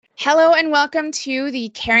Hello and welcome to the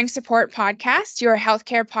Caring Support Podcast, your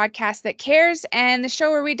healthcare podcast that cares, and the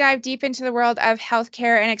show where we dive deep into the world of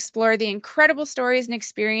healthcare and explore the incredible stories and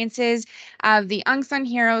experiences of the unsung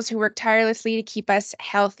heroes who work tirelessly to keep us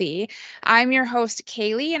healthy. I'm your host,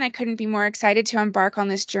 Kaylee, and I couldn't be more excited to embark on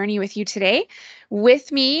this journey with you today.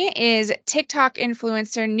 With me is TikTok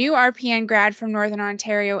influencer, new RPN grad from Northern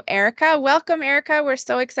Ontario, Ayrika. Welcome, Ayrika. We're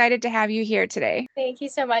so excited to have you here today. Thank you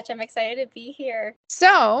so much. I'm excited to be here.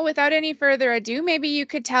 So, without any further ado, maybe you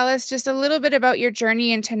could tell us just a little bit about your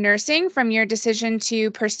journey into nursing, from your decision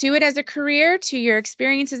to pursue it as a career to your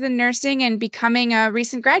experiences in nursing and becoming a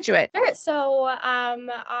recent graduate. Sure. So,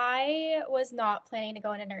 I was not planning to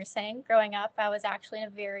go into nursing. Growing up, I was actually in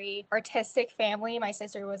a very artistic family. My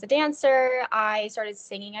sister was a dancer. I started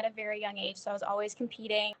singing at a very young age, so I was always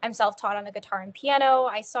competing. I'm self-taught on the guitar and piano.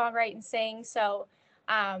 I songwrite and sing. So,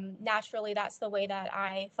 naturally, that's the way that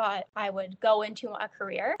I thought I would go into a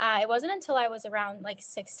career. It wasn't until I was around like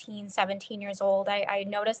 16, 17 years old, I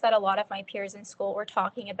noticed that a lot of my peers in school were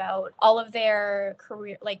talking about all of their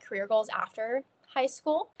career goals after high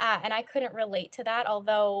school. And I couldn't relate to that.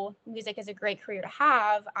 Although music is a great career to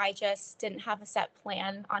have, I just didn't have a set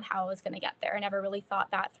plan on how I was going to get there. I never really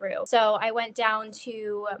thought that through. So I went down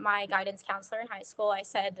to my guidance counselor in high school. I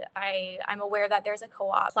said, I'm aware that there's a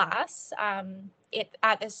co-op class.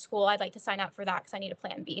 At this school, I'd like to sign up for that because I need a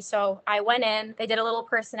plan B. So I went in, they did a little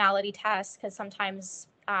personality test because sometimes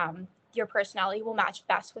your personality will match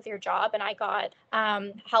best with your job. And I got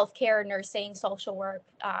healthcare, nursing, social work,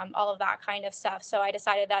 all of that kind of stuff. So I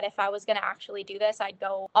decided that if I was going to actually do this, I'd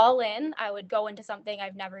go all in. I would go into something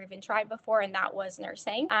I've never even tried before, and that was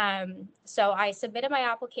nursing. So I submitted my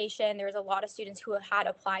application. There was a lot of students who had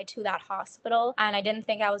applied to that hospital, and I didn't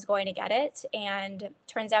think I was going to get it. And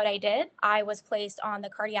turns out I did. I was placed on the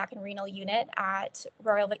cardiac and renal unit at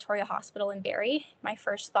Royal Victoria Hospital in Barrie. My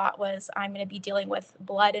first thought was, I'm going to be dealing with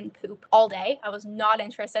blood and poop all day. I was not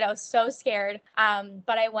interested. I was so scared.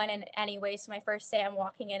 But I went in anyway. So my first day, I'm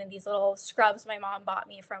walking in these little scrubs my mom bought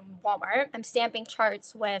me from Walmart. I'm stamping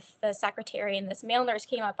charts with the secretary, and this male nurse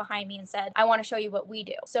came up behind me and said, I want to show you what we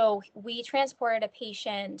do. So we transported a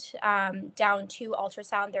patient down to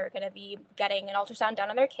ultrasound. They're going to be getting an ultrasound done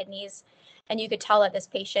on their kidneys. And you could tell that this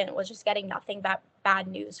patient was just getting nothing but bad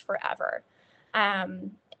news forever.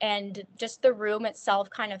 And just the room itself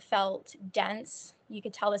kind of felt dense. You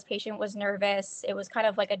could tell this patient was nervous. It was kind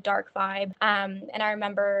of like a dark vibe. And I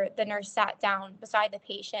remember the nurse sat down beside the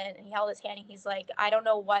patient and he held his hand and he's like, I don't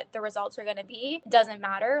know what the results are going to be. It doesn't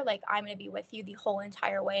matter. Like, I'm going to be with you the whole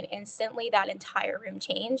entire way. And instantly that entire room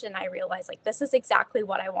changed. And I realized, like, this is exactly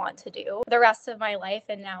what I want to do the rest of my life.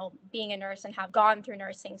 And now being a nurse and have gone through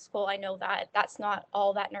nursing school, I know that that's not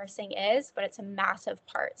all that nursing is, but it's a massive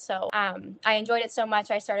part. So I enjoyed it so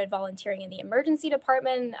much. I started volunteering in the emergency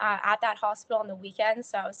department at that hospital on the weekend.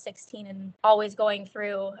 So I was 16 and always going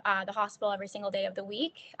through the hospital every single day of the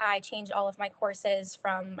week. I changed all of my courses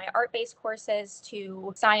from my art-based courses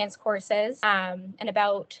to science courses. And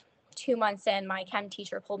about 2 months in, my chem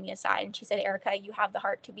teacher pulled me aside and she said, Ayrika, you have the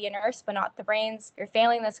heart to be a nurse, but not the brains. You're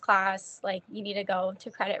failing this class. Like, you need to go to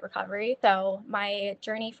credit recovery. So my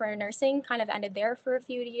journey for nursing kind of ended there for a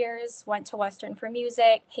few years. Went to Western for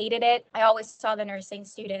music, hated it. I always saw the nursing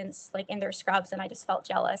students like in their scrubs and I just felt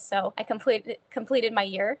jealous. So I completed my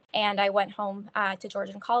year and I went home to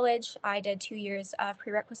Georgian College. I did 2 years of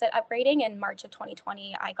prerequisite upgrading. In March of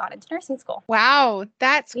 2020, I got into nursing school. Wow,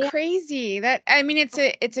 that's crazy.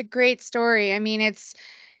 It's a great story. I mean, it's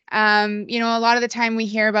a lot of the time we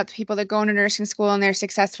hear about the people that go into nursing school and they're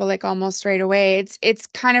successful like almost right away. It's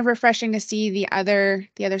kind of refreshing to see the other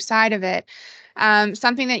side of it.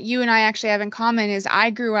 Something that you and I actually have in common is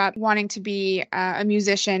I grew up wanting to be a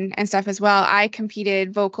musician and stuff as well. I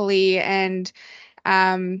competed vocally and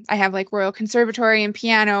I have like Royal Conservatory and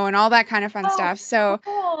piano and all that kind of fun stuff. So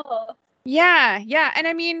cool. yeah. And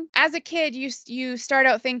I mean, as a kid, you start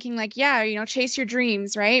out thinking like, yeah, chase your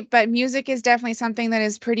dreams, right? But music is definitely something that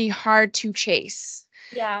is pretty hard to chase.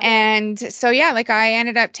 Yeah. And so, yeah, like I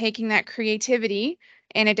ended up taking that creativity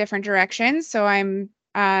in a different direction. So I'm,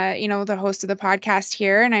 the host of the podcast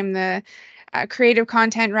here, and I'm the creative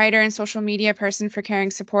content writer and social media person for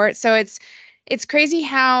Caring Support. So it's crazy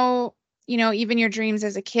how, even your dreams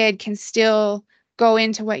as a kid can still go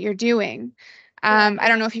into what you're doing. I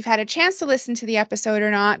don't know if you've had a chance to listen to the episode or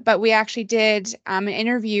not, but we actually did an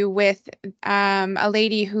interview with a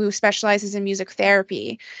lady who specializes in music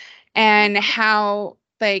therapy, and how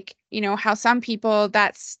how some people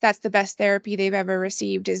that's the best therapy they've ever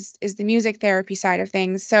received is the music therapy side of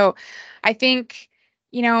things. So I think,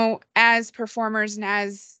 as performers and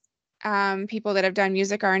as people that have done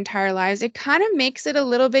music our entire lives, it kind of makes it a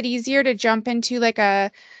little bit easier to jump into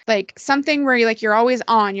like something where you're always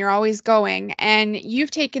on, you're always going. And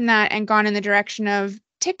you've taken that and gone in the direction of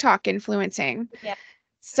TikTok influencing. Yeah.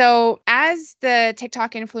 So, as the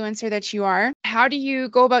TikTok influencer that you are, how do you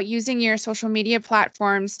go about using your social media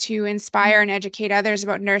platforms to inspire and educate others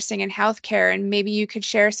about nursing and healthcare? And maybe you could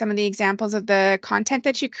share some of the examples of the content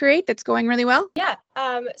that you create that's going really well. Yeah.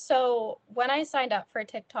 So when I signed up for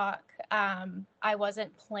TikTok, I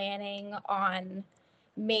wasn't planning on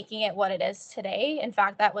making it what it is today. In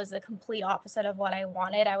fact, that was the complete opposite of what I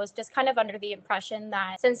wanted. I was just kind of under the impression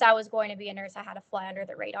that since I was going to be a nurse, I had to fly under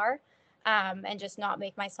the radar, and just not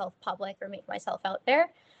make myself public or make myself out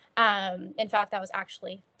there. In fact, I was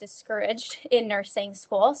actually discouraged in nursing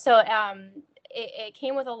school. So it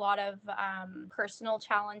came with a lot of personal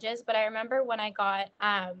challenges. But I remember when I got,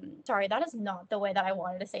 sorry, that is not the way that I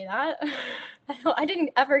wanted to say that. I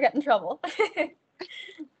didn't ever get in trouble.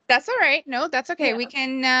 That's all right. No, that's okay. Yeah. We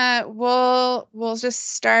can we'll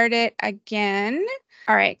just start it again.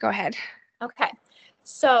 All right, go ahead. Okay.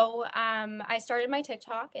 So I started my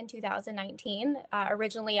TikTok in 2019.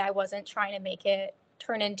 Originally, I wasn't trying to make it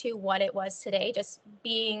turn into what it was today, just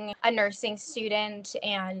being a nursing student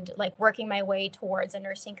and like working my way towards a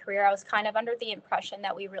nursing career. I was kind of under the impression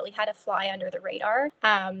that we really had to fly under the radar.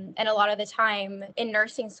 And a lot of the time in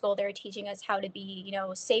nursing school, they're teaching us how to be,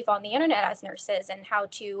 safe on the internet as nurses and how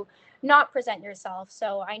to not present yourself.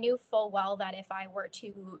 So I knew full well that if I were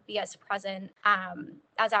to be as present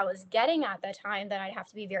as I was getting at the time, that I'd have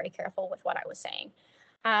to be very careful with what I was saying.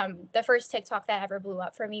 The first TikTok that ever blew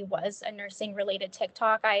up for me was a nursing related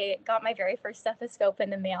TikTok. I got my very first stethoscope in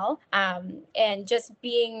the mail. And just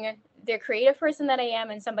being the creative person that I am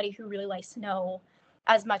and somebody who really likes to know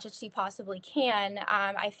as much as she possibly can,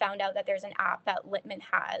 I found out that there's an app that Littman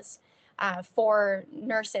has for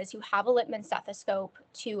nurses who have a Littman stethoscope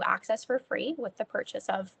to access for free with the purchase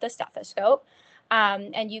of the stethoscope.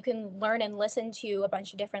 And you can learn and listen to a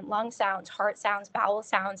bunch of different lung sounds, heart sounds, bowel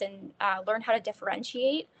sounds, and learn how to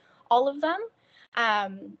differentiate all of them.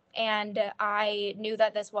 And I knew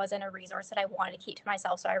that this wasn't a resource that I wanted to keep to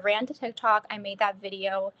myself. So I ran to TikTok. I made that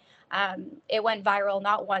video. It went viral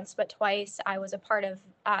not once, but twice. I was a part of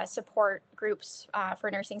support groups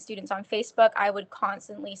for nursing students on Facebook. I would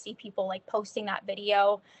constantly see people like posting that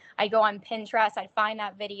video. I'd go on Pinterest, I'd find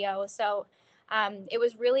that video. So it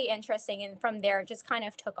was really interesting. And from there, it just kind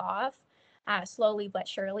of took off slowly but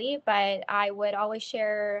surely. But I would always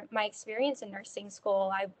share my experience in nursing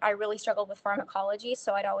school. I really struggled with pharmacology,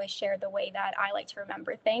 so I'd always share the way that I like to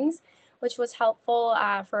remember things, which was helpful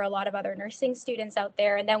for a lot of other nursing students out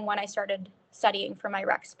there. And then when I started studying for my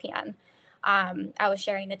Rex PN, I was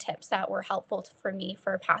sharing the tips that were helpful for me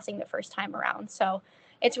for passing the first time around. So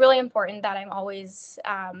it's really important that I'm always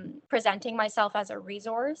presenting myself as a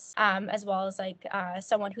resource, as well as like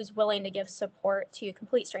someone who's willing to give support to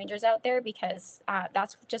complete strangers out there, because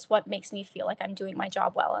that's just what makes me feel like I'm doing my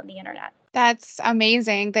job well on the internet. That's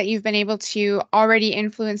amazing that you've been able to already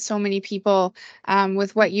influence so many people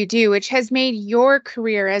with what you do, which has made your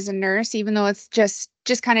career as a nurse, even though it's just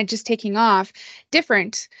kind of just taking off,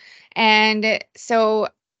 different. And so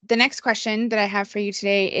the next question that I have for you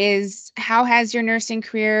today is, how has your nursing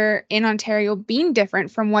career in Ontario been different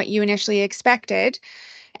from what you initially expected?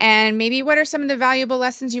 And maybe what are some of the valuable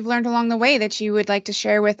lessons you've learned along the way that you would like to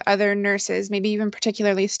share with other nurses, maybe even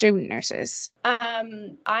particularly student nurses?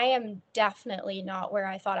 I am definitely not where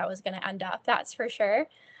I thought I was going to end up. That's for sure.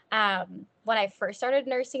 When I first started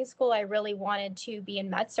nursing school, I really wanted to be in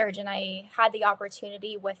med surg, and I had the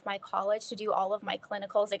opportunity with my college to do all of my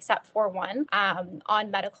clinicals except for one on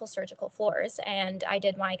medical surgical floors. And I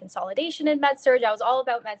did my consolidation in med surg. I was all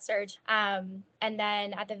about med surg. And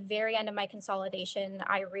then at the very end of my consolidation,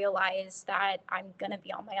 I realized that I'm going to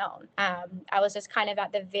be on my own. I was just kind of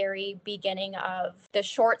at the very beginning of the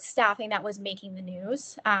short staffing that was making the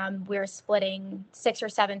news. We were splitting 6 or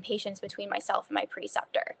 7 patients between myself and my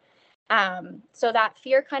preceptor. So that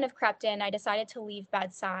fear kind of crept in. I decided to leave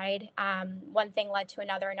bedside. One thing led to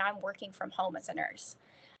another, and now I'm working from home as a nurse.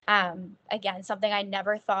 Again, something I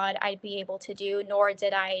never thought I'd be able to do, nor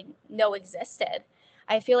did I know existed.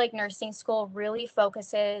 I feel like nursing school really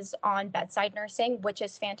focuses on bedside nursing, which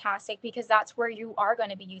is fantastic because that's where you are going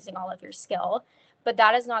to be using all of your skill. But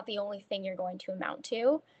that is not the only thing you're going to amount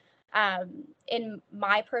to. In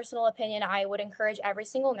my personal opinion, I would encourage every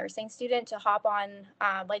single nursing student to hop on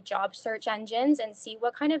like job search engines and see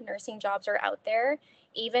what kind of nursing jobs are out there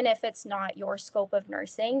even if it's not your scope of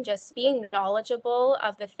nursing, just being knowledgeable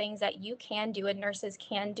of the things that you can do and nurses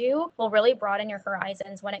can do will really broaden your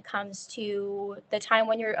horizons when it comes to the time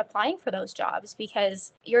when you're applying for those jobs,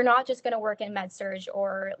 because you're not just going to work in med surg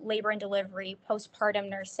or labor and delivery, postpartum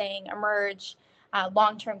nursing, emerge,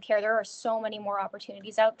 long-term care. There are so many more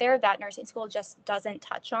opportunities out there that nursing school just doesn't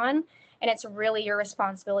touch on. And it's really your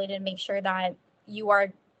responsibility to make sure that you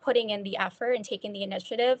are putting in the effort and taking the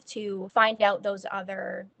initiative to find out those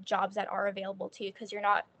other jobs that are available to you, because you're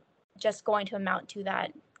not just going to amount to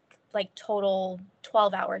that like total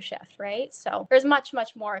 12-hour shift, right? So there's much,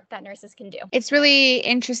 much more that nurses can do. It's really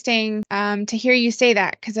interesting to hear you say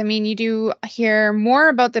that, because I mean, you do hear more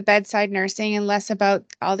about the bedside nursing and less about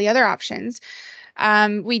all the other options.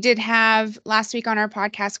 We did have last week on our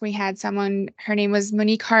podcast, we had someone, her name was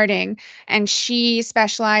Monique Harding, and she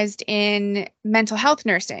specialized in mental health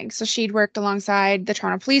nursing. So she'd worked alongside the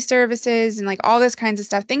Toronto Police Services and like all this kinds of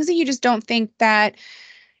stuff, things that you just don't think that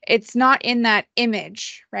it's not in that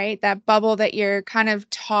image, right? That bubble that you're kind of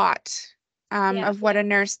taught Yeah. of what a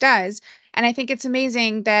nurse does. And I think it's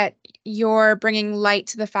amazing that you're bringing light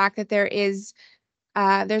to the fact that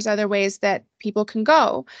there's other ways that people can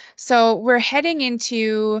go. So we're heading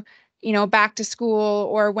into, back to school,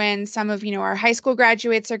 or when some of, our high school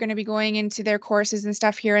graduates are going to be going into their courses and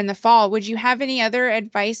stuff here in the fall. Would you have any other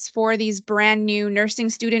advice for these brand new nursing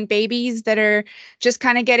student babies that are just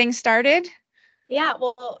kind of getting started? Yeah,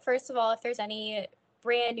 well, first of all, if there's any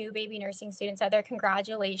brand new baby nursing students out there,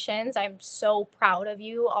 congratulations. I'm so proud of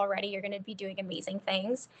you already. You're going to be doing amazing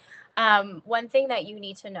things. One thing that you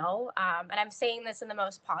need to know, and I'm saying this in the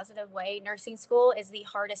most positive way, nursing school is the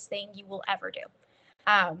hardest thing you will ever do.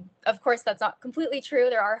 Of course, that's not completely true.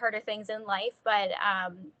 There are harder things in life, but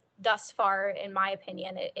thus far, in my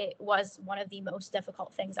opinion, it was one of the most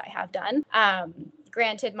difficult things I have done.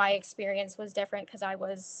 Granted, my experience was different because I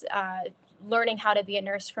was learning how to be a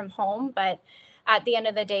nurse from home, but at the end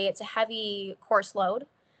of the day, it's a heavy course load.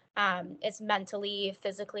 It's mentally,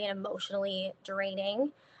 physically, and emotionally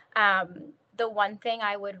draining. The one thing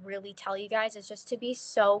I would really tell you guys is just to be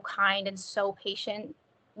so kind and so patient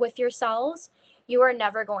with yourselves. You are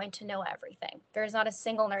never going to know everything. There's not a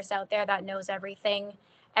single nurse out there that knows everything.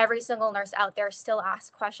 Every single nurse out there still asks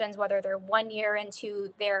questions, whether they're 1 year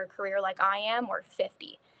into their career like I am or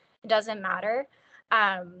 50. It doesn't matter.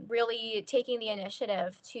 Really taking the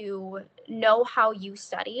initiative to know how you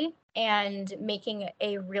study and making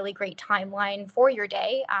a really great timeline for your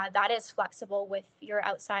day that is flexible with your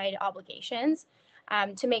outside obligations,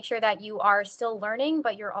 to make sure that you are still learning,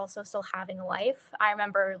 but you're also still having a life. I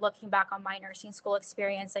remember looking back on my nursing school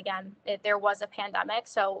experience again, there was a pandemic,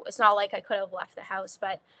 so it's not like I could have left the house,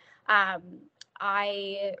 but um,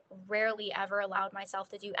 I rarely ever allowed myself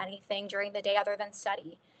to do anything during the day other than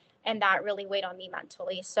study. And that really weighed on me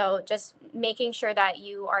mentally. So just making sure that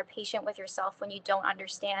you are patient with yourself when you don't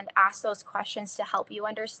understand, ask those questions to help you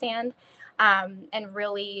understand, and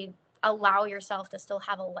really allow yourself to still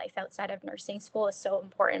have a life outside of nursing school is so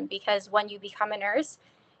important, because when you become a nurse,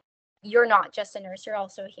 you're not just a nurse, you're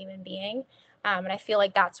also a human being. And I feel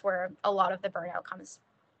like that's where a lot of the burnout comes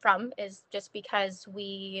from, is just because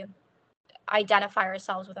we identify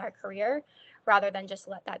ourselves with our career rather than just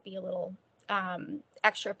let that be a little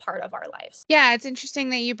extra part of our lives. Yeah, it's interesting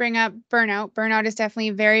that you bring up burnout. Burnout is definitely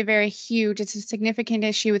very, very huge. It's a significant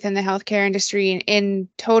issue within the healthcare industry in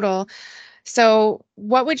total. So,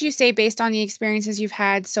 what would you say, based on the experiences you've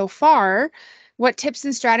had so far, what tips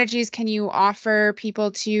and strategies can you offer people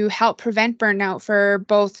to help prevent burnout for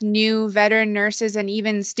both new veteran nurses and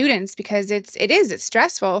even students? Because it's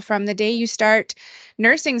stressful from the day you start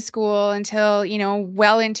nursing school until,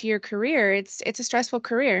 well into your career. It's a stressful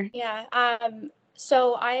career. Yeah.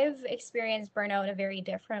 So I've experienced burnout in a very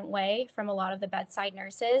different way from a lot of the bedside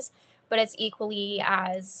nurses, but it's equally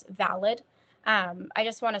as valid. I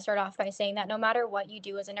just want to start off by saying that no matter what you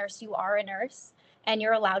do as a nurse, you are a nurse and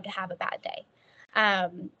you're allowed to have a bad day.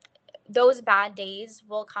 Um, those bad days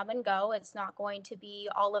will come and go. It's not going to be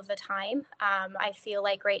all of the time. I feel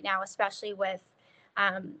like right now, especially with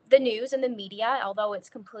the news and the media, although it's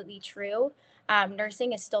completely true,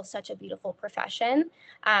 nursing is still such a beautiful profession.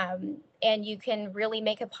 And you can really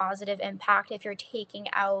make a positive impact if you're taking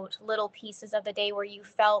out little pieces of the day where you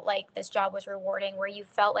felt like this job was rewarding, where you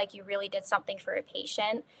felt like you really did something for a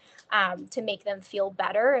patient, to make them feel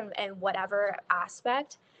better in whatever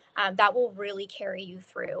aspect. That will really carry you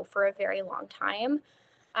through for a very long time.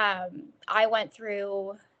 I went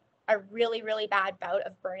through a really, really bad bout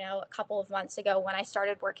of burnout a couple of months ago when I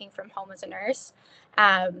started working from home as a nurse.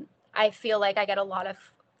 I feel like I get a lot of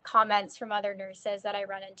comments from other nurses that I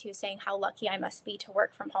run into saying how lucky I must be to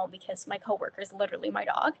work from home because my coworker is literally my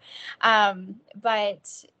dog.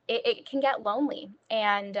 But it can get lonely.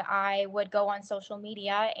 And I would go on social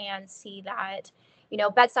media and see that,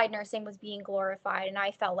 bedside nursing was being glorified, and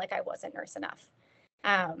I felt like I wasn't nurse enough.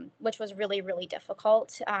 Which was really, really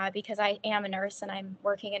difficult because I am a nurse and I'm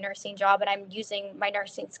working a nursing job and I'm using my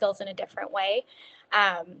nursing skills in a different way.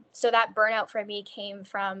 So that burnout for me came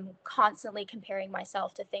from constantly comparing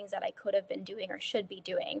myself to things that I could have been doing or should be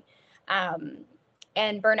doing.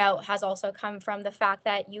 And burnout has also come from the fact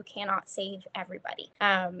that you cannot save everybody.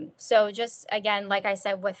 So just again, like I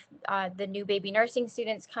said, with the new baby nursing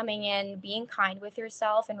students coming in, being kind with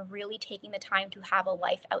yourself and really taking the time to have a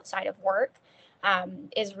life outside of work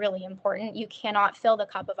is really important. You cannot fill the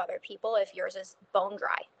cup of other people if yours is bone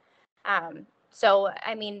dry. So,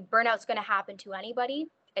 I mean, burnout's going to happen to anybody.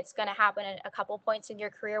 It's going to happen at a couple points in your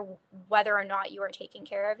career, whether or not you are taking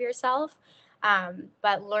care of yourself.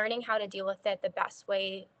 But learning how to deal with it the best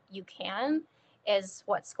way you can is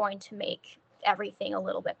what's going to make everything a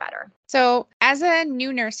little bit better. So, as a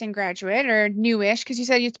new nursing graduate, or newish, because you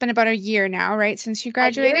said it's been about a year now, right, since you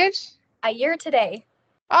graduated? A year today.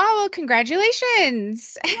 Oh, well,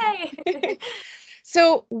 congratulations. Yay.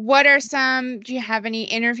 So, do you have any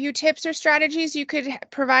interview tips or strategies you could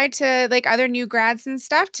provide to like other new grads and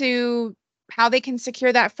stuff to how they can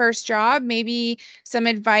secure that first job? Maybe some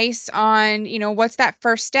advice on, what's that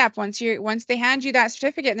first step once they hand you that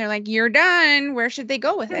certificate and they're like, you're done, where should they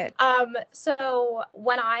go with it? So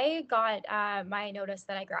when I got my notice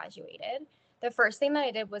that I graduated, the first thing that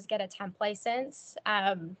I did was get a temp license.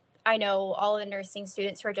 I know all the nursing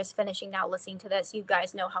students who are just finishing now listening to this, you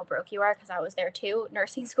guys know how broke you are because I was there too.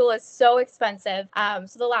 Nursing school is so expensive.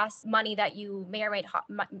 So the last money that you may or may not,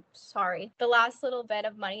 the last little bit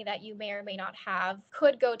of money that you may or may not have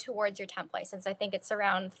could go towards your temp license. I think it's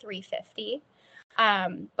around $350.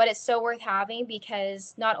 But it's so worth having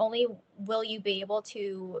because not only will you be able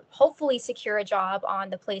to hopefully secure a job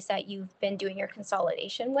on the place that you've been doing your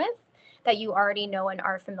consolidation with, that you already know and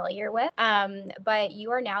are familiar with, but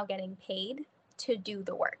you are now getting paid to do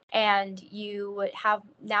the work. And you have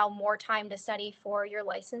now more time to study for your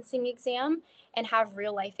licensing exam and have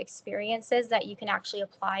real life experiences that you can actually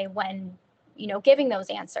apply when giving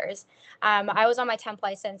those answers. I was on my temp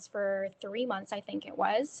license for 3 months, I think it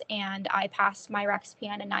was, and I passed my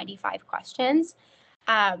RexPN in 95 questions.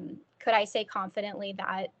 Could I say confidently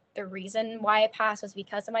that the reason why I passed was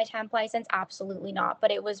because of my temp license? Absolutely not,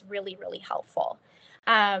 but it was really, really helpful.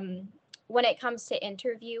 When it comes to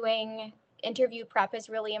interviewing, interview prep is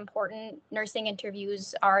really important. Nursing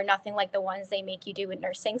interviews are nothing like the ones they make you do in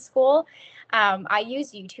nursing school. I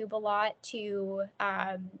use YouTube a lot to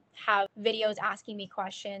have videos asking me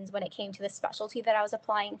questions when it came to the specialty that I was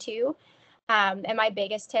applying to. And my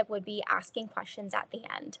biggest tip would be asking questions at the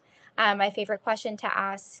end. My favorite question to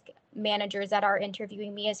ask managers that are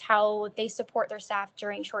interviewing me is how they support their staff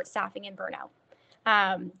during short staffing and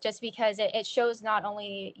burnout. Just because it shows not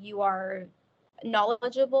only you are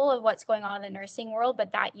knowledgeable of what's going on in the nursing world,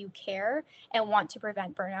 but that you care and want to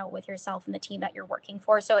prevent burnout with yourself and the team that you're working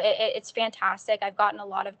for. So it's fantastic. I've gotten a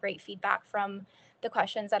lot of great feedback from the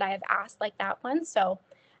questions that I have asked like that one. So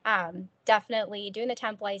definitely doing the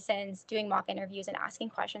temp license, doing mock interviews, and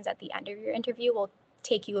asking questions at the end of your interview will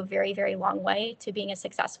take you a very, very long way to being a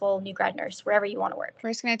successful new grad nurse wherever you want to work. We're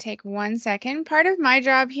just going to take 1 second. Part of my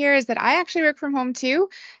job here is that I actually work from home too,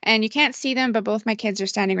 and you can't see them, but both my kids are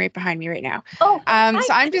standing right behind me right now. Oh, nice.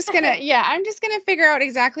 So I'm just gonna figure out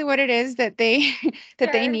exactly what it is that they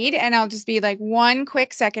they need, and I'll just be like, 1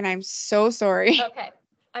 quick second. I'm so sorry. Okay,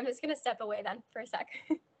 I'm just gonna step away then for a sec.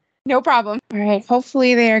 No problem. All right.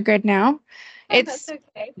 Hopefully they are good now. That's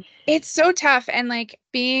okay. It's so tough, and like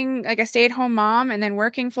being like a stay-at-home mom and then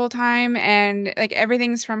working full time and like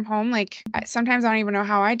everything's from home. Like sometimes I don't even know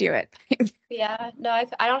how I do it. Yeah, no,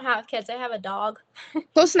 I don't have kids. I have a dog.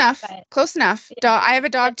 Close enough. But, Close enough. yeah. I have a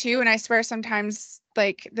dog too, and I swear sometimes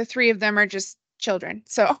like the 3 of them are just children.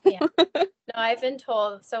 So yeah. No, I've been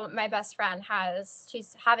told. So my best friend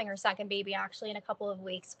she's having her second baby actually in a couple of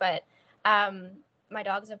weeks, but my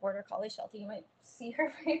dog's a border collie, Sheltie. You might see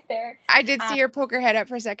her right there. I did see her poke her head up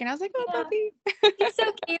for a second. I was like, oh, Yeah. puppy. She's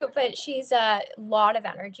so cute, but she's a lot of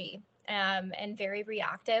energy and very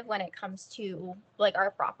reactive when it comes to like our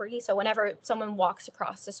property. So whenever someone walks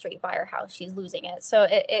across the street by our house, she's losing it. So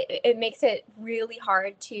it makes it really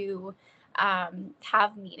hard to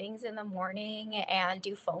have meetings in the morning and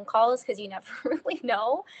do phone calls because you never really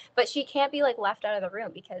know. But she can't be like left out of the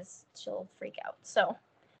room because she'll freak out. So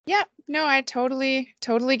Yeah, no, I totally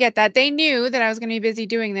get that. They knew that I was going to be busy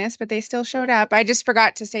doing this, but they still showed up. I just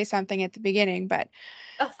forgot to say something at the beginning, but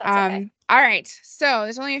Oh, that's okay. All right. So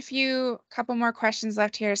there's only couple more questions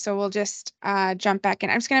left here. So we'll just jump back in.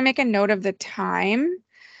 I'm just going to make a note of the time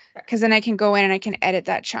Sure. because then I can go in and I can edit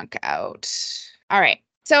that chunk out. All right.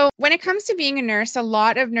 So when it comes to being a nurse, a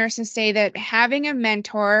lot of nurses say that having a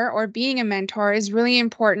mentor or being a mentor is really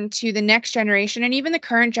important to the next generation and even the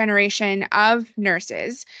current generation of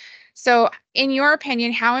nurses. So, in your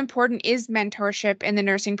opinion, how important is mentorship in the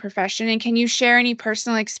nursing profession? And can you share any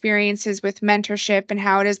personal experiences with mentorship and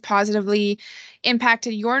how it has positively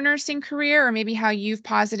impacted your nursing career, or maybe how you've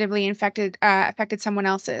positively affected someone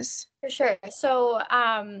else's? For sure. So,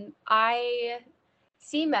 I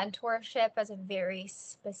see mentorship as a very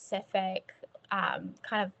specific kind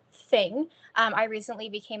of thing. I recently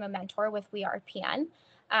became a mentor with We Are PN,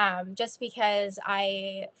 just because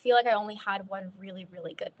I feel like I only had one really,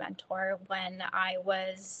 really good mentor when I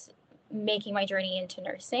was making my journey into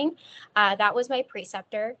nursing. That was my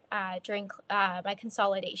preceptor during my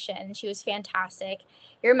consolidation. She was fantastic.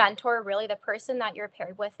 Your mentor, really the person that you're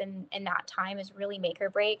paired with in that time, is really make or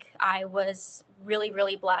break. I was really,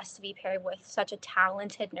 really blessed to be paired with such a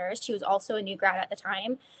talented nurse. She was also a new grad at the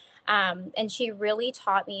time. And she really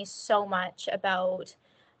taught me so much about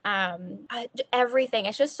everything.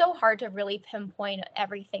 It's just so hard to really pinpoint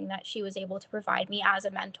everything that she was able to provide me as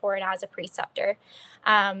a mentor and as a preceptor.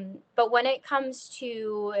 But when it comes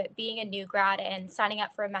to being a new grad and signing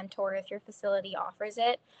up for a mentor, if your facility offers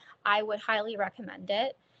it, I would highly recommend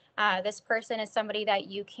it. This person is somebody that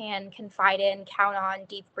you can confide in, count on,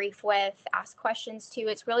 debrief with, ask questions to.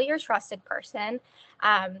 It's really your trusted person.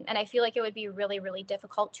 And I feel like it would be really, really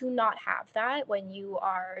difficult to not have that when you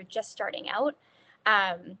are just starting out.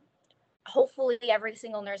 Um, Hopefully every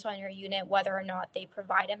single nurse on your unit, whether or not they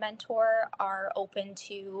provide a mentor, are open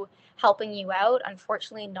to helping you out.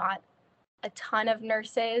 Unfortunately, not a ton of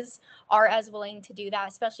nurses are as willing to do that,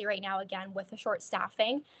 especially right now, again, with the short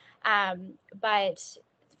staffing. But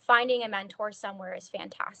finding a mentor somewhere is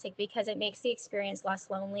fantastic because it makes the experience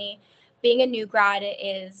less lonely. Being a new grad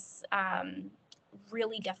is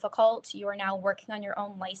really difficult. You are now working on your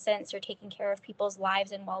own license, you're taking care of people's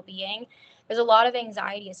lives and well being. There's a lot of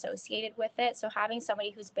anxiety associated with it. So, having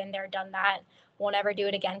somebody who's been there, done that, won't ever do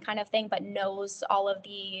it again kind of thing, but knows all of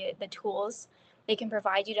the tools they can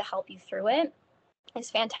provide you to help you through it is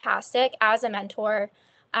fantastic. As a mentor,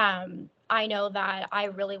 I know that I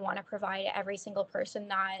really want to provide every single person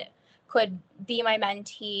that could be my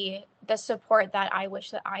mentee the support that I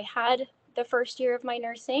wish that I had the first year of my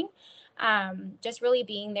nursing. Just really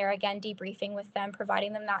being there again, debriefing with them,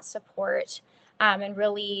 providing them that support, and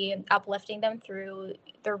really uplifting them through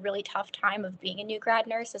the really tough time of being a new grad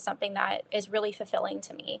nurse is something that is really fulfilling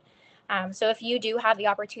to me. So if you do have the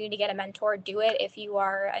opportunity to get a mentor, do it. If you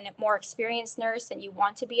are a more experienced nurse and you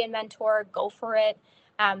want to be a mentor, go for it.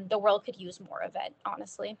 The world could use more of it,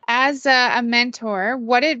 honestly. As a mentor,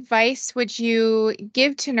 what advice would you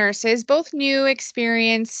give to nurses, both new,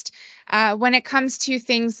 experienced, when it comes to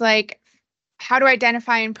things like how to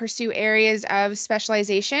identify and pursue areas of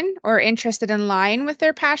specialization or interested in line with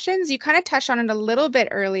their passions? You kind of touched on it a little bit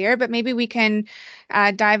earlier, but maybe we can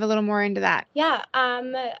dive a little more into that. Yeah,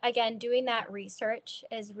 again, doing that research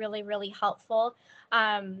is really, really helpful.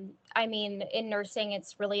 I mean, in nursing,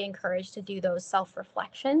 it's really encouraged to do those self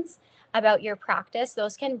reflections about your practice.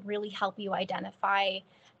 Those can really help you identify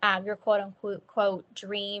your quote unquote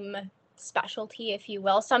dream specialty, if you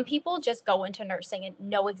will. Some people just go into nursing and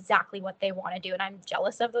know exactly what they want to do, and I'm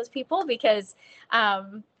jealous of those people because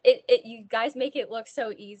you guys make it look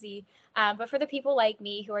so easy. But for the people like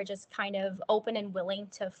me who are just kind of open and willing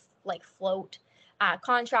to like float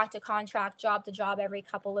contract to contract, job to job every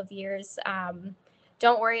couple of years,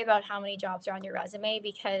 don't worry about how many jobs are on your resume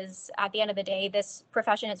because at the end of the day, this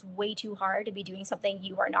profession is way too hard to be doing something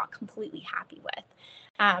you are not completely happy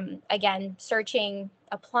with. Again, searching,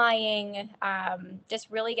 applying, just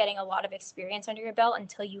really getting a lot of experience under your belt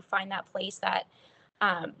until you find that place that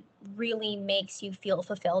really makes you feel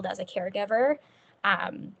fulfilled as a caregiver.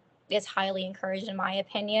 Is highly encouraged in my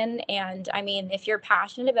opinion. And I mean, if you're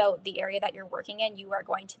passionate about the area that you're working in, you are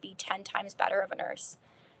going to be 10 times better of a nurse.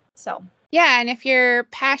 So, Yeah, and if you're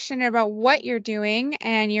passionate about what you're doing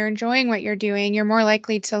and you're enjoying what you're doing, you're more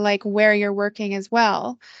likely to like where you're working as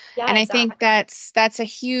well. yeah, And I think exactly. that's a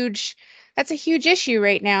huge issue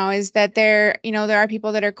right now is that there are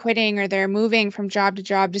people that are quitting or they're moving from job to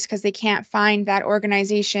job just because they can't find that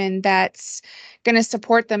organization that's going to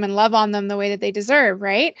support them and love on them the way that they deserve,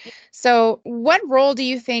 right? So, what role do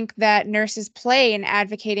you think that nurses play in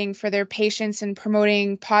advocating for their patients and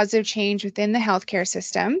promoting positive change within the healthcare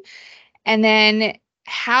system? And then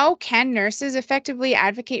how can nurses effectively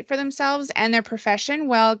advocate for themselves and their profession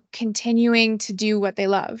while continuing to do what they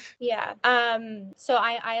love? Yeah. So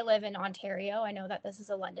I live in Ontario. I know that this is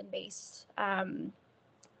a London-based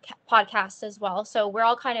podcast as well. So we're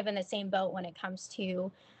all kind of in the same boat when it comes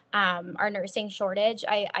to our nursing shortage.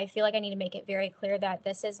 I feel like I need to make it very clear that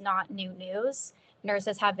this is not new news.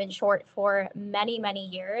 Nurses have been short for many, many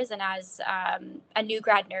years. And as a new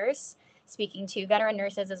grad nurse, speaking to veteran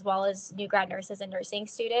nurses as well as new grad nurses and nursing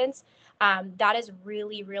students, that is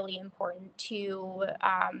really, really important to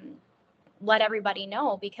let everybody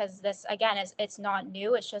know, because this, again, is it's not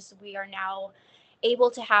new. It's just we are now able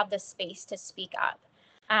to have the space to speak up.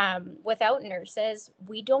 Without nurses,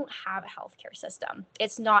 we don't have a healthcare system.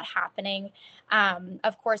 It's not happening.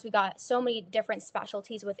 Of course, we got so many different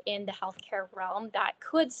specialties within the healthcare realm that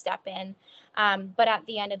could step in. But at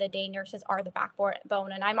the end of the day, nurses are the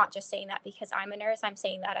backbone. And I'm not just saying that because I'm a nurse. I'm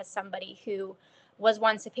saying that as somebody who was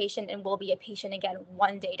once a patient and will be a patient again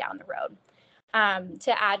one day down the road.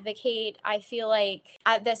 To advocate, I feel like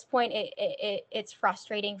at this point it's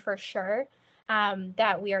frustrating for sure,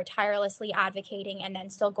 that we are tirelessly advocating and then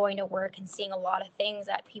still going to work and seeing a lot of things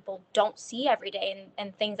that people don't see every day,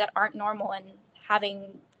 and things that aren't normal, and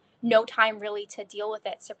having no time really to deal with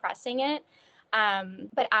it, suppressing it.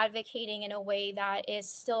 But advocating in a way that is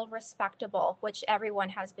still respectable, which everyone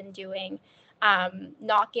has been doing,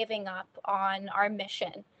 not giving up on our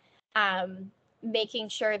mission. Making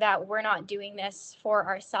sure that we're not doing this for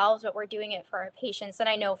ourselves, but we're doing it for our patients. And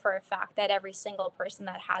I know for a fact that every single person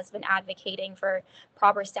that has been advocating for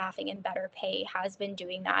proper staffing and better pay has been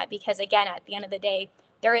doing that, because again, at the end of the day,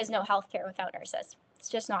 there is no healthcare without nurses. It's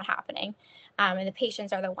just not happening. And the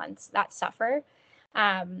patients are the ones that suffer.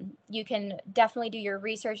 You can definitely do your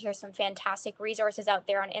research. There's some fantastic resources out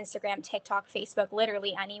there on Instagram, TikTok, Facebook,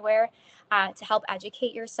 literally anywhere, to help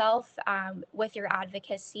educate yourself with your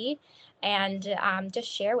advocacy, and just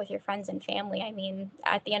share with your friends and family. I mean,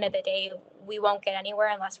 at the end of the day, we won't get anywhere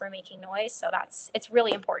unless we're making noise. So it's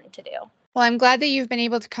really important to do. Well, I'm glad that you've been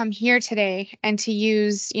able to come here today and to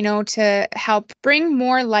use, to help bring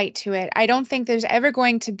more light to it. I don't think there's ever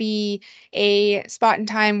going to be a spot in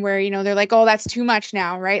time where, they're like, oh, that's too much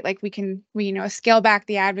now, right? Like we scale back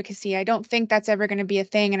the advocacy. I don't think that's ever going to be a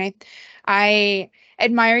thing. And I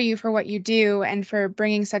admire you for what you do and for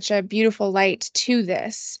bringing such a beautiful light to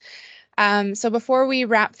this. So before we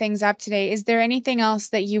wrap things up today, is there anything else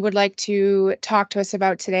that you would like to talk to us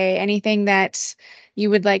about today? Anything that you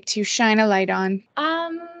would like to shine a light on?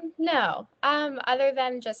 No. Other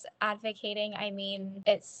than just advocating, I mean,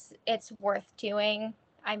 it's worth doing.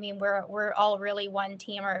 I mean, we're all really one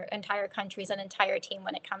team. Our entire country's an entire team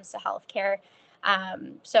when it comes to healthcare.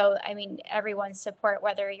 So I mean, everyone's support,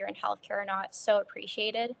 whether you're in healthcare or not, so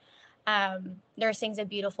appreciated. Nursing's a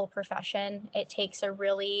beautiful profession. It takes a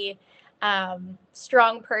really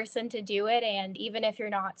strong person to do it, and even if you're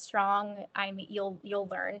not strong, I mean, you'll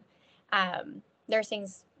learn.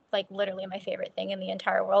 Nursing's like literally my favorite thing in the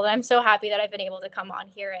entire world. I'm so happy that I've been able to come on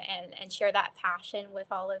here and share that passion with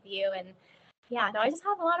all of you. And yeah, no, I just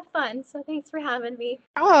have a lot of fun. So thanks for having me.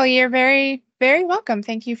 Oh, you're very, very welcome.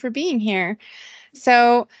 Thank you for being here.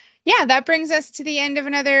 So, yeah, that brings us to the end of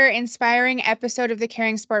another inspiring episode of the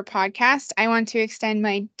Caring Sport podcast. I want to extend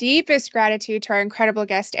my deepest gratitude to our incredible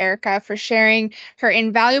guest, Ayrika, for sharing her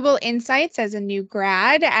invaluable insights as a new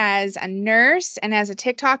grad, as a nurse, and as a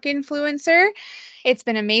TikTok influencer. It's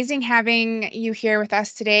been amazing having you here with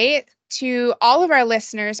us today. To all of our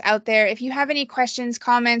listeners out there, if you have any questions,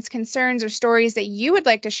 comments, concerns, or stories that you would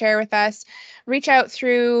like to share with us, reach out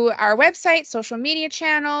through our website, social media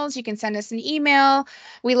channels. You can send us an email.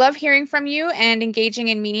 We love hearing from you and engaging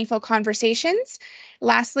in meaningful conversations.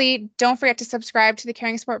 Lastly, don't forget to subscribe to the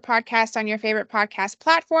Caring Sport podcast on your favorite podcast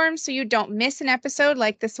platform so you don't miss an episode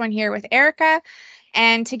like this one here with Ayrika.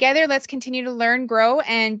 And together, let's continue to learn, grow,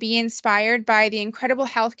 and be inspired by the incredible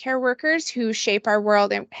healthcare workers who shape our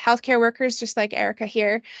world, and healthcare workers just like Ayrika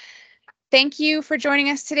here. Thank you for joining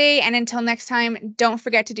us today. And until next time, don't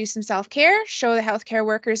forget to do some self-care, show the healthcare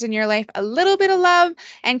workers in your life a little bit of love,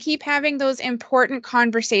 and keep having those important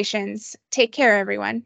conversations. Take care, everyone.